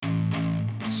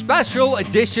Special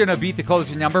edition of Beat the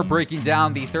Closing Number, breaking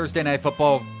down the Thursday Night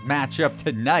Football matchup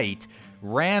tonight.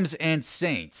 Rams and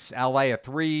Saints. LA a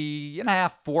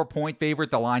 3.5, 4-point favorite.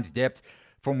 The line's dipped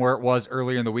from where it was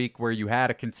earlier in the week, where you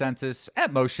had a consensus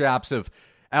at most shops of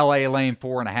LA laying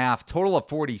 4.5, total of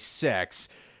 46.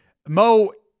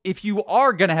 Mo, if you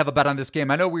are going to have a bet on this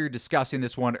game, I know we were discussing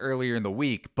this one earlier in the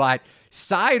week, but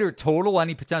side or total,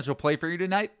 any potential play for you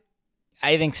tonight?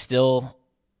 I think still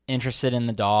interested in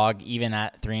the dog, even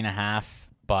at 3.5,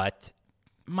 but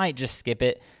might just skip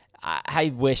it.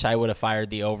 I wish I would have fired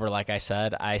the over, like I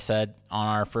said. I said on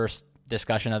our first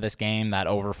discussion of this game that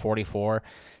over 44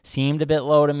 seemed a bit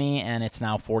low to me, and it's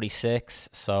now 46.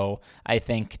 So I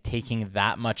think taking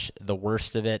that much, the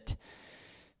worst of it,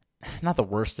 not the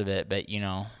worst of it, but,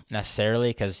 necessarily,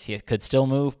 because he could still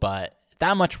move, but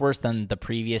that much worse than the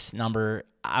previous number,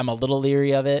 I'm a little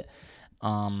leery of it.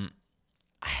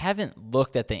 I haven't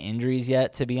looked at the injuries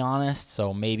yet, to be honest,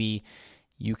 so maybe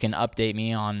you can update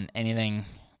me on anything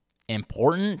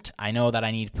important. I know that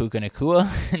I need Puka Nacua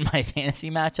in my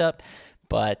fantasy matchup,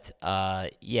 but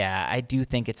I do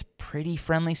think it's pretty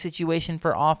friendly situation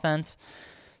for offense.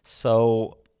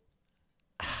 So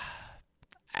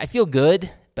I feel good,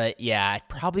 but I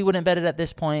probably wouldn't bet it at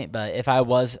this point. But if I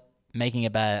was making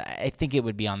a bet, I think it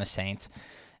would be on the Saints.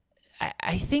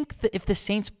 I think that if the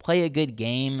Saints play a good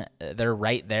game, they're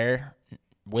right there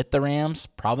with the Rams,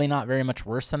 probably not very much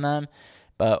worse than them.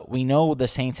 But we know the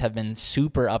Saints have been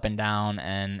super up and down,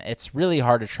 and it's really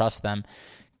hard to trust them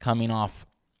coming off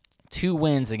 2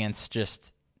 wins against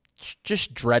just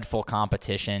dreadful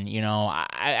competition.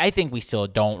 I think we still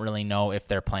don't really know if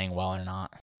they're playing well or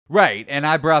not. Right, and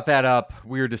I brought that up.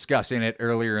 We were discussing it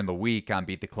earlier in the week on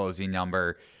Beat the Closing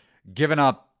Number, giving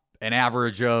up an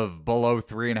average of below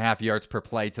 3.5 yards per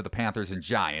play to the Panthers and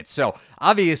Giants. So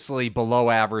obviously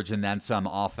below average and then some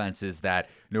offenses that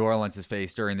New Orleans has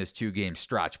faced during this 2-game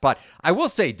stretch. But I will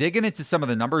say, digging into some of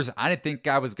the numbers, I didn't think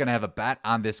I was going to have a bet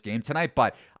on this game tonight,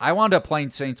 but I wound up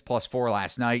playing Saints +4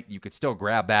 last night. You could still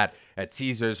grab that at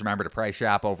Caesars. Remember to price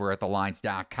shop over at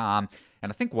thelines.com.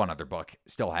 And I think one other book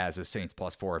still has a Saints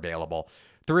 +4 available.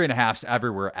 3.5s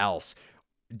everywhere else.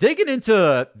 Digging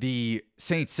into the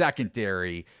Saints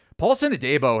secondary, Paulson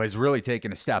Adebo has really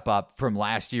taken a step up from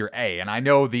last year, and I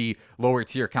know the lower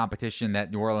tier competition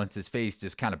that New Orleans has faced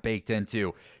is kind of baked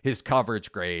into his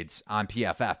coverage grades on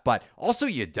PFF, but also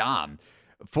Yadam,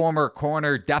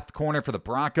 former depth corner for the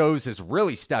Broncos, has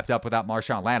really stepped up without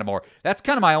Marshawn Lattimore. That's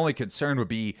kind of my only concern would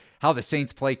be how the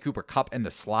Saints play Cooper Kupp in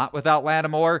the slot without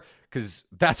Lattimore, because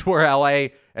that's where LA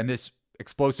and this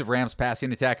explosive Rams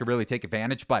passing attack could really take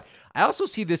advantage. But I also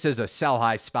see this as a sell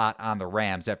high spot on the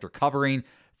Rams after covering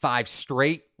 5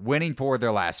 straight, winning 4 of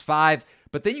their last 5.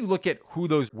 But then you look at who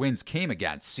those wins came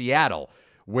against. Seattle,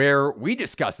 where we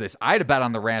discussed this. I had a bet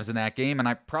on the Rams in that game, and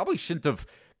I probably shouldn't have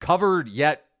covered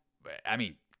yet.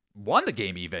 Won the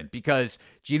game even, because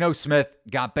Geno Smith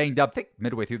got banged up, I think,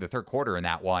 midway through the third quarter in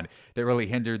that one. That really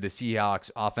hindered the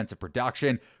Seahawks' offensive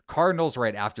production. Cardinals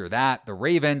right after that. The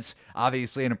Ravens,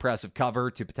 obviously an impressive cover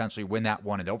to potentially win that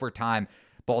one in overtime.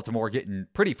 Baltimore getting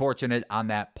pretty fortunate on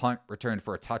that punt return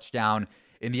for a touchdown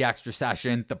in the extra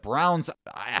session. The Browns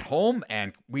at home,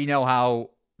 and we know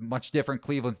how much different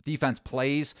Cleveland's defense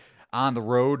plays on the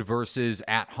road versus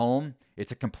at home.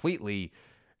 It's a completely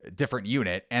different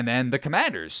unit. And then the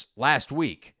Commanders last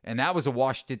week, and that was a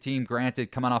Washington team,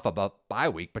 granted, coming off of a bye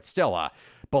week, but still a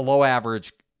below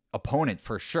average opponent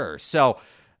for sure. So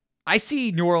I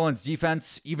see New Orleans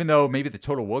defense, even though maybe the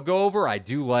total will go over, I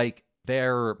do like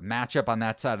their matchup on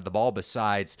that side of the ball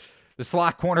besides the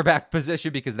slot cornerback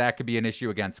position, because that could be an issue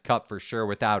against Kupp for sure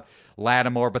without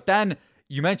Lattimore. But then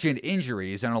you mentioned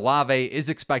injuries, and Olave is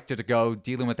expected to go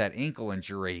dealing with that ankle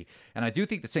injury. And I do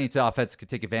think the Saints offense could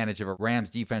take advantage of a Rams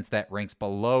defense that ranks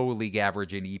below league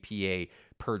average in EPA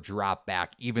per drop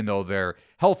back, even though they're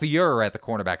healthier at the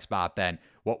cornerback spot than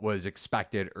what was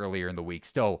expected earlier in the week.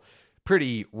 Still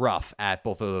pretty rough at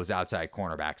both of those outside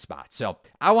cornerback spots. So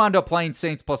I wound up playing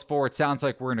Saints +4. It sounds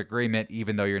like we're in agreement,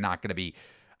 even though you're not going to be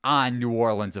on New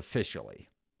Orleans officially.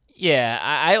 Yeah,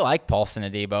 I like Paulson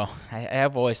Adebo.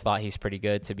 I've always thought he's pretty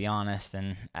good, to be honest.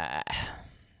 And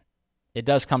it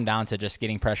does come down to just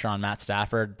getting pressure on Matt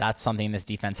Stafford. That's something this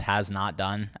defense has not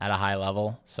done at a high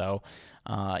level. So,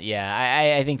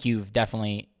 I think you've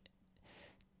definitely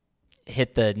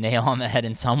hit the nail on the head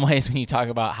in some ways when you talk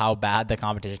about how bad the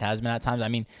competition has been at times. I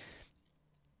mean,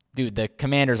 dude, the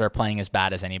Commanders are playing as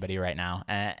bad as anybody right now.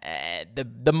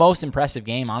 The most impressive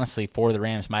game, honestly, for the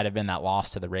Rams might have been that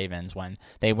loss to the Ravens when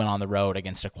they went on the road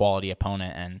against a quality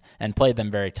opponent and played them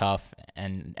very tough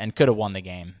and could have won the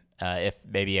game. if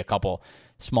maybe a couple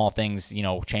small things,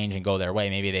 change and go their way.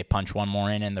 Maybe they punch one more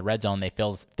in the red zone. They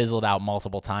fizzled out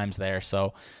multiple times there.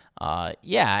 So,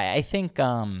 I think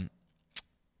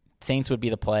Saints would be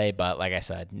the play, but like I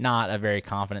said, not a very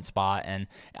confident spot. And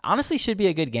honestly, should be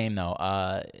a good game,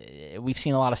 though. We've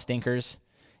seen a lot of stinkers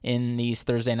in these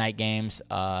Thursday night games.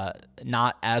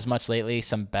 Not as much lately.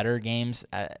 Some better games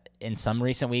in some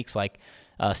recent weeks, like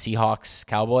Seahawks,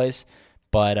 Cowboys.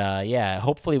 But,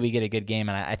 hopefully we get a good game,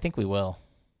 and I think we will.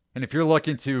 And if you're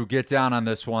looking to get down on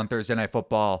this one, Thursday Night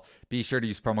Football, be sure to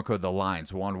use promo code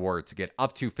THELINES, one word, to get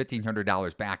up to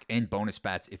 $1,500 back in bonus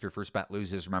bets. If your first bet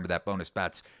loses, remember that bonus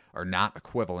bets are not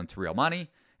equivalent to real money,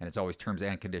 and it's always terms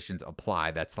and conditions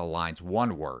apply. That's the lines,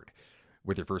 one word,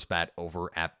 with your first bet over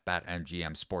at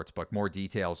BetMGM Sportsbook. More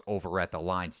details over at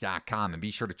thelines.com. And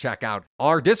be sure to check out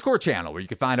our Discord channel where you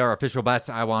can find our official bets.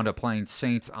 I wound up playing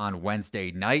Saints on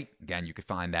Wednesday night. Again, you can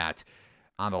find that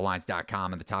on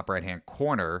thelines.com in the top right-hand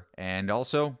corner. And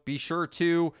also be sure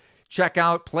to check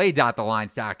out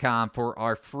play.thelines.com for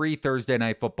our free Thursday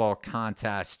Night Football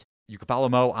contest. You can follow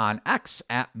Mo on X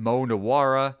at Mo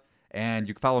Nawara, and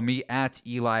you can follow me at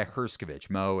Eli Herskovich.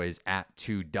 Mo is at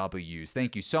 2Ws.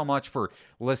 Thank you so much for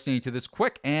listening to this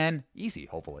quick and easy,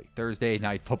 hopefully, Thursday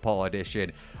Night Football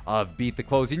edition of Beat the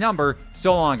Closing Number.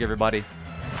 So long, everybody.